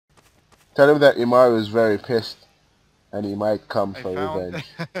Tell him that Imaru is very pissed, and he might come I for found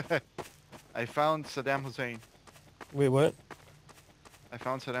revenge. I found Saddam Hussein. Wait, what? I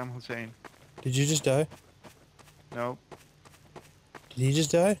found Saddam Hussein. Did you just die? No. Did he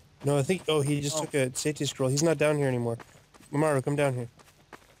just die? No, I think. Oh, he just Oh. took a safety scroll. He's not down here anymore. Mamoru, come down here.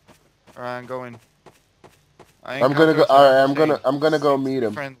 Alright, I'm going. I'm gonna go. Alright, I'm gonna go meet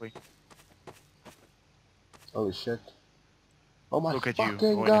him. Friendly. Holy shit! Oh my Look at you,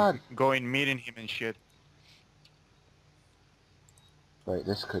 fucking god! going meeting him and shit. Wait,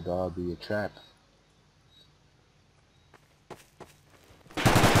 this could all be a trap.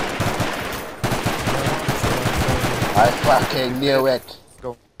 I fucking knew it!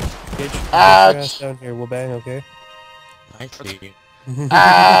 Go. Get your Ouch! ass down here. We'll bang, okay? I see you.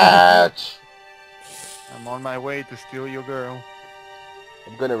 Ouch! I'm on my way to steal your girl.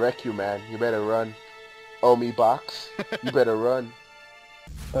 I'm gonna wreck you, man. You better run. Oh, me box. You better run.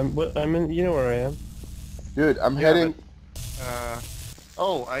 I'm in. You know where I am. Dude, I'm Yeah, heading...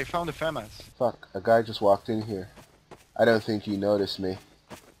 Oh, I found a FAMAS. Fuck, a guy just walked in here. I don't think he noticed me.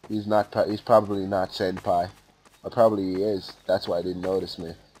 He's probably not senpai. Or probably he is. That's why he didn't notice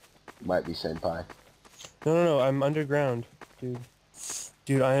me. He might be senpai. No. I'm underground, dude.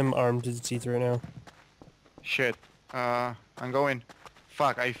 Dude, I am armed to the teeth right now. Shit. I'm going.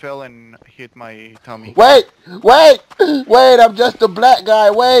 Fuck, I fell and hit my tummy. Wait! I'm just a black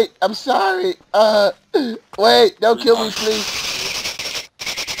guy. Wait! I'm sorry. Wait! Don't kill me, please.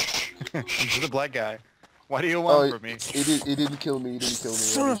 You're the black guy. What do you want from me? He didn't kill me. He didn't kill me.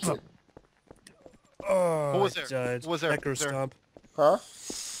 Son of a... Oh, Who was I there? died. Who was there? Necrostomp. Huh?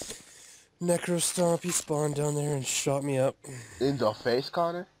 Necrostomp, he spawned down there and shot me up. In the face,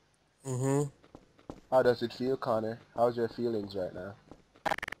 Connor? Mm-hmm. How does it feel, Connor? How's your feelings right now?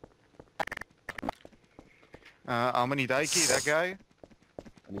 How many Daiki? That guy?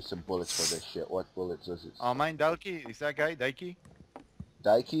 I need some bullets for this shit. What bullets does it? Mine Daiki? Is that guy Daiki?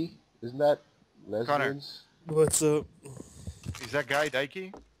 Daiki? Isn't that lesbians? What's up? Is that guy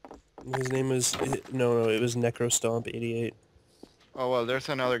Daiki? His name was... No, it was Necrostomp88. Oh well, there's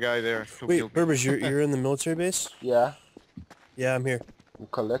another guy there. Who Wait, killed me. Burbridge, you're in the military base? Yeah. Yeah, I'm here. I'm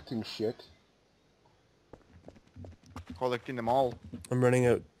collecting shit. Collecting them all. I'm running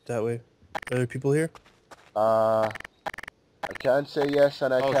out that way. Are there people here? I can't say yes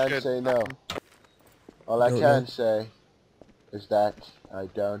and I Oh, can't shit. say no. All I Don't can know. say is that I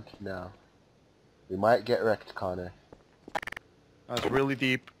don't know. We might get wrecked, Connor. That's really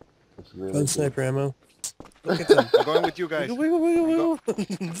deep. It's really Gun deep. sniper ammo. Look at them. I'm going with you guys. Wiggle, wiggle, wiggle, I'm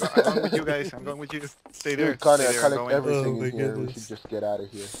going with you guys. I'm going with you. Stay there. Dude, Connor, Stay I there. I'm collect going. everything Oh my in here. We goodness. should just get out of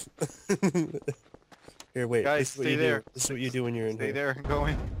here. Here, wait. Guys, this is what stay you there. Do. This is what you do when you're in Stay here. there. I'm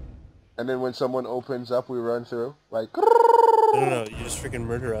going. And then when someone opens up, we run through. Like, No, you just freaking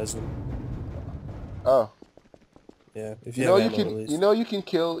murderize them. oh. Yeah, if You you, know have you ammo, can. at least. You know you can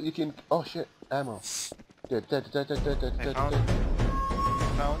kill. You can. Oh shit! Ammo. I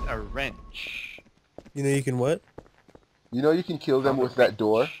found a wrench. You know you can what? You know you can kill them Found a with that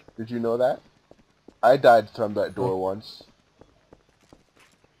door. wrench. Did you know that? I died from that door once.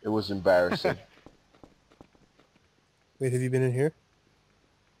 It was embarrassing. Wait, have you been in here?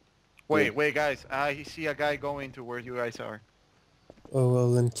 Wait, guys. I see a guy going to where you guys are. Oh,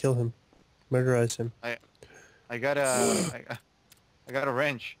 well, then kill him. Murderize him. I got a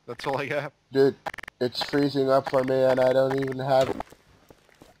wrench. That's all I got. Dude, it's freezing up for me and I don't even have...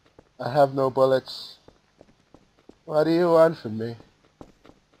 I have no bullets. What do you want from me?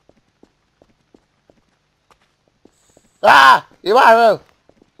 Ah! Imaru!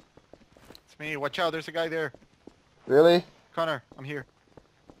 It's me. Watch out. There's a guy there. Really? Connor, I'm here.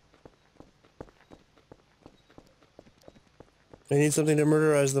 I need something to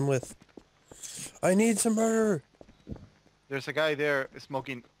murderize them with. I need some murder! There's a guy there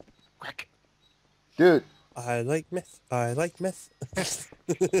smoking crack. Dude, I like meth. I like meth. That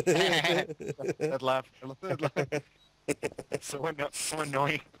laugh. That laugh. So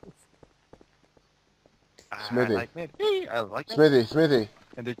annoying. Smithy. I like it. Hey, I like it. Smithy,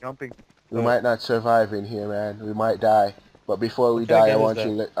 And they're jumping. we might not survive in here, man. We might die. But before we What kind of die, I gun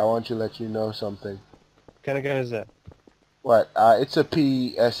want is to let you know something. What kind of gun is that? What? It's a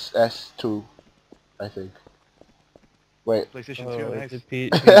PSS2, I think. Wait. PlayStation 2, Oh, nice. it's a P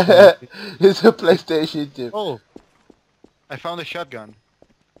It's a PlayStation 2. Oh, I found a shotgun.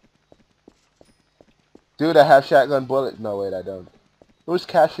 Dude, I have shotgun bullets. No, wait, I don't. Who's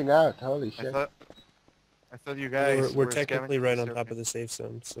cashing out? Holy I shut. thought you guys we're were technically scavenging right the on top server. of the safe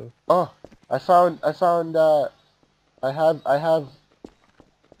zone, so... Oh, I have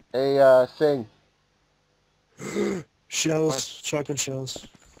a thing. Shells, shotgun shells.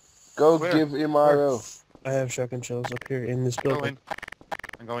 Go Where? give Imaru. I have shotgun shells up here in this Go building.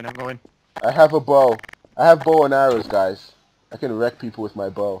 in. I'm going. I have a bow. I have bow and arrows, guys. I can wreck people with my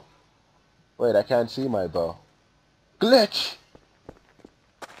bow. Wait, I can't see my bow. Glitch!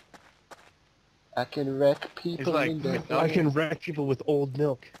 I can wreck people like in the... I can wreck people with old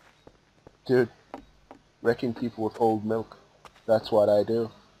milk. Dude, wrecking people with old milk. That's what I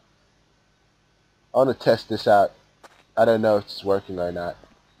do. I want to test this out. I don't know if it's working or not.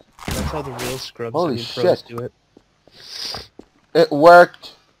 That's how the real scrubs Holy and pros shit. do it. It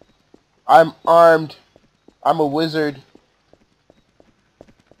worked! I'm armed. I'm a wizard.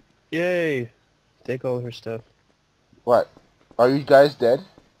 Yay! Take all her stuff. What? Are you guys dead?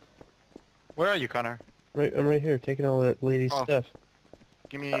 Where are you, Connor? Right, I'm right here, taking all that lady's Oh. stuff.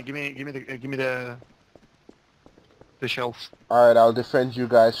 Give me the shells. Alright, I'll defend you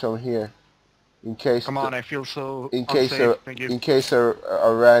guys from here. In case... Come on, I feel so In case unsafe. Thank you. in case a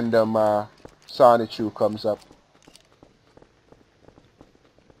random Sonichu comes up.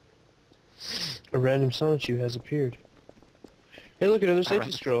 A random Sonichu has appeared. Hey, look, another safety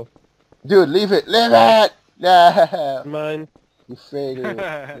Alright. scroll. Dude, leave it! Leave it! No! Mine. You failed.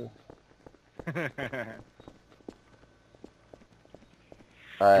 You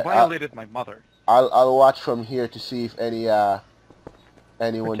Alright, violated my mother. I'll watch from here to see if anyone's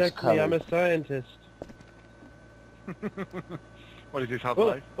Protect coming. me, I'm a scientist. What is this, Oh,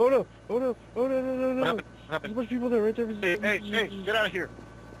 Half-Life? oh no, oh no, oh no, no, no, What no. happened? What There's a happened? bunch of people there, right there. Hey, get out of here.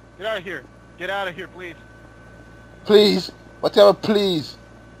 Get out of here. Get out of here, please. Please, whatever, please.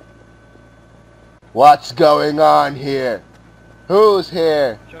 What's going on here? Who's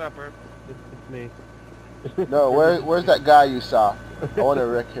here? Shut up, Burp. It's me. No, where's that guy you saw? I want to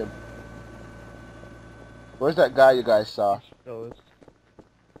wreck him. Where's that guy you guys saw? Fellas.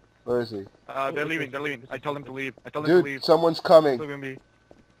 Where is he? They're leaving. I told them to leave. I told them to Dude, leave. someone's coming. Leave me.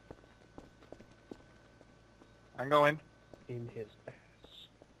 I'm going. In his ass.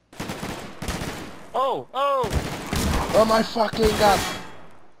 Oh! Oh my fucking god!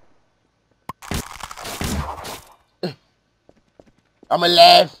 I'm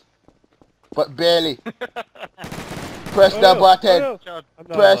alive! But barely. Press the button! Oh, no. Shut. I'm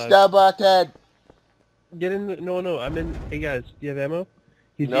not Press alive. the button! Get in the... No, I'm in... Hey guys, do you have ammo?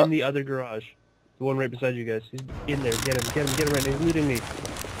 He's No. in the other garage. The one right beside you guys. He's in there. Get him right now. He's looting me.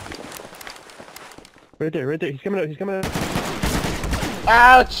 Right there. He's coming out.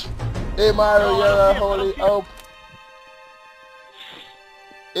 Ouch! Hey Mario, No, I you're don't a see him, holy ope.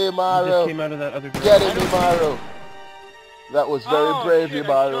 Hey He just Mario, came out of that other garage. get him, Mario. That was very Oh, brave, shit, I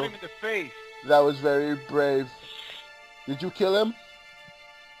Imaru. shot him in the face. That was very brave. Did you kill him?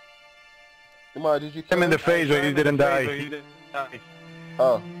 Imaru, did you kill him? face, but he didn't die.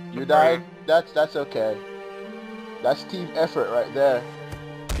 Oh, you died? That's okay. That's team effort right there.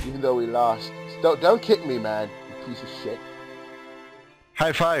 Even though we lost. Don't kick me, man. You piece of shit.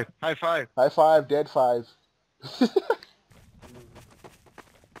 High five. High five, dead five.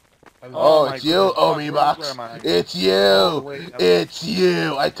 Oh, it's you, Omibux. It's you. It's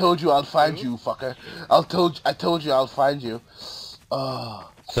you. I told you I'll find you, fucker. I told you I'll find you. Oh.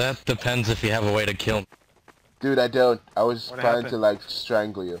 That depends if you have a way to kill me. Dude, I don't. I was What trying to, happened? like,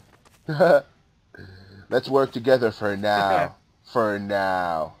 strangle you. Let's work together for now. For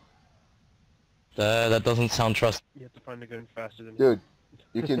now. That doesn't sound trustworthy. You have to find a gun faster than Dude,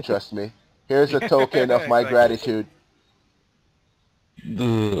 you can trust me. Here's a token of my Exactly. gratitude.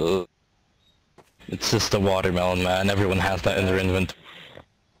 Ugh. It's just a watermelon, man. Everyone has that in their inventory.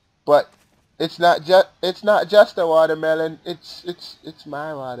 But it's not just a watermelon. It's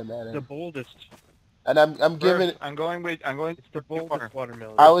my the watermelon. boldest. And I'm giving First, I'm going It's the to far. boldest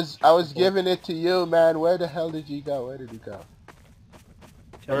watermelon. I was giving it to you, man. Where the hell did you go? Where did he go?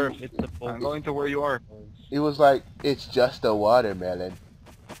 Tell me it's the I'm boldest. going to where you are. He was like, it's just a watermelon.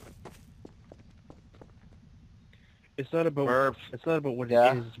 It's not about Burp. It's not about what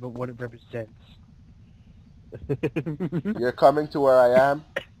Yeah. it is. It's about what it represents. You're coming to where I am?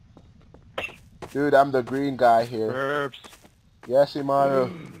 Dude, I'm the green guy here. Burps. Yes,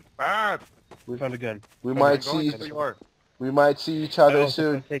 Imaru. Burp. Found a gun. We I'm might going see to where you are. each other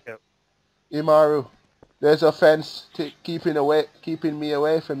soon. Imaru, there's a fence keeping me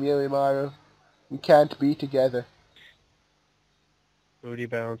away from you, Imaru. We can't be together. Booty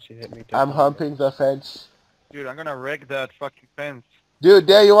bounce, you hit me. I'm humping the fence. Dude, I'm gonna wreck that fucking fence. Dude,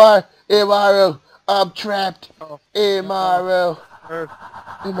 there you are! Imaru! I'm trapped! Oh. Imaru! Burp.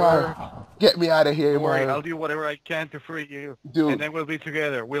 Imaru! Get me out of here, Don't worry, I'll Imaru! do whatever I can to free you. Dude. And then we'll be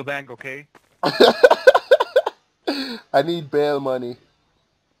together. We'll bang, okay? I need bail money.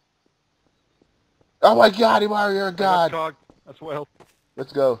 Oh my god, Imaru, you're a I got god! cocked as well.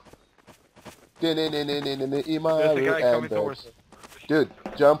 Let's go. There's a Imaru guy and coming towards Birds. us. Dude,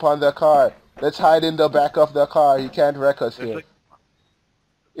 jump on the car. Let's hide in the back of the car. He can't wreck us here.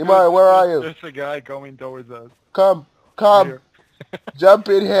 Imaru, where are you? There's a guy coming towards us. Come. Here. Jump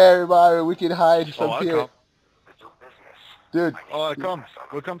in here, Imaru. We can hide Oh, from I'll here. come. Dude. Oh, I'll come.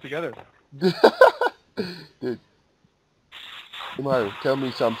 We'll come together. Dude. Imaru, tell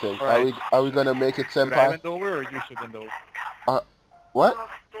me something. Alright. Are we gonna make it, Should I senpai? bend over or you should bend over? What?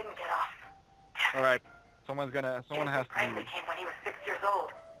 Alright. Someone has to leave. When he was 6 years old.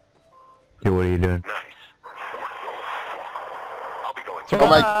 Yo, what are you doing? Oh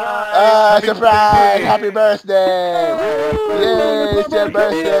my! Surprise! Happy birthday! Yay! It's your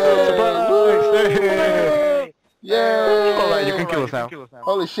birthday! Yay! Alright, you can kill us now.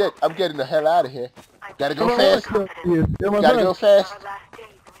 Holy shit! I'm getting the hell out of here. Gotta go fast. Gotta go fast.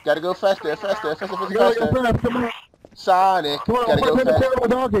 Gotta go faster, faster. Sonic. Gotta go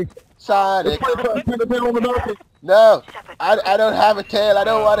fast. Sonic. No, I don't have a tail. I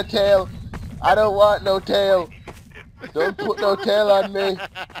don't want a tail. I don't want no tail. Don't put no tail on me.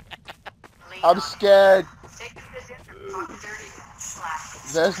 I'm scared.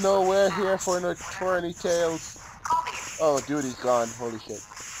 There's nowhere here for any tails. Oh, dude, he's gone. Holy shit.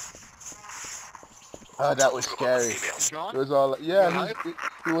 Oh, that was scary. It was all like, yeah,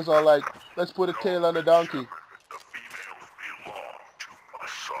 he was all like, let's put a tail on the donkey.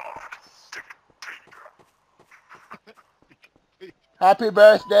 Happy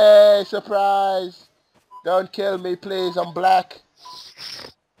birthday, surprise. Don't kill me, please, I'm black.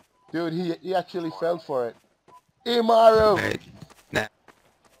 Dude, he actually fell for it. Imaru! Alright, nah.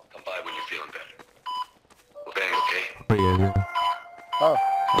 Come by when you're feeling better. We'll bang, okay? Oh.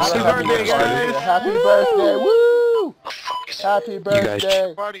 Happy birthday, guys! Happy birthday, woo! Happy guys-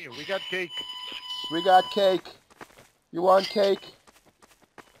 birthday. Party, we got cake. We got cake. You want cake?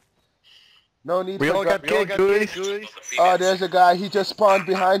 No need We for all got cake, guys. Oh, there's a guy. He just spawned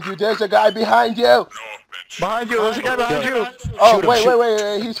behind you. There's a guy behind you. Behind you, there's a guy behind you. Oh,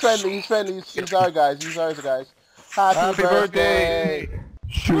 wait. He's friendly. He's our guys. He's ours guys. Happy birthday.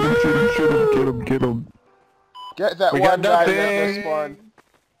 Shoot him, get him. Get that We one got guy nothing. that just spawned.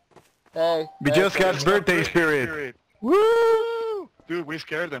 Hey. We just got birthday spirit. Woo! Dude, we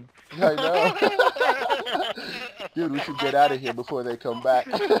scared them. I know. Dude, we should get out of here before they come back.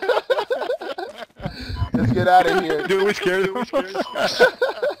 Let's get out of here. Dude, we scared them.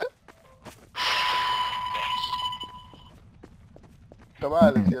 Come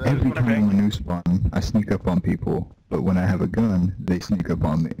on, let's get out of Every here. time I'm a new spawn, I sneak up on people, but when I have a gun, they sneak up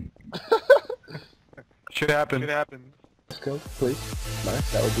on me. Should happen. Let's go, please.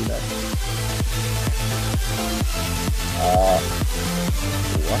 Nice, that would be nice.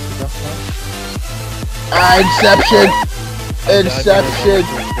 What the fuck? Inception! Inception!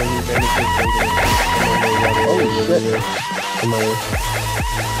 Holy shit.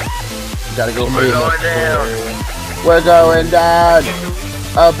 Gotta go for it. We're going down!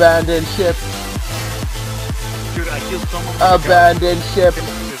 Abandoned ship! Dude, I killed someone. Abandoned ship!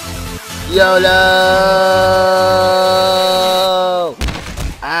 YOLO!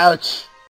 Ouch!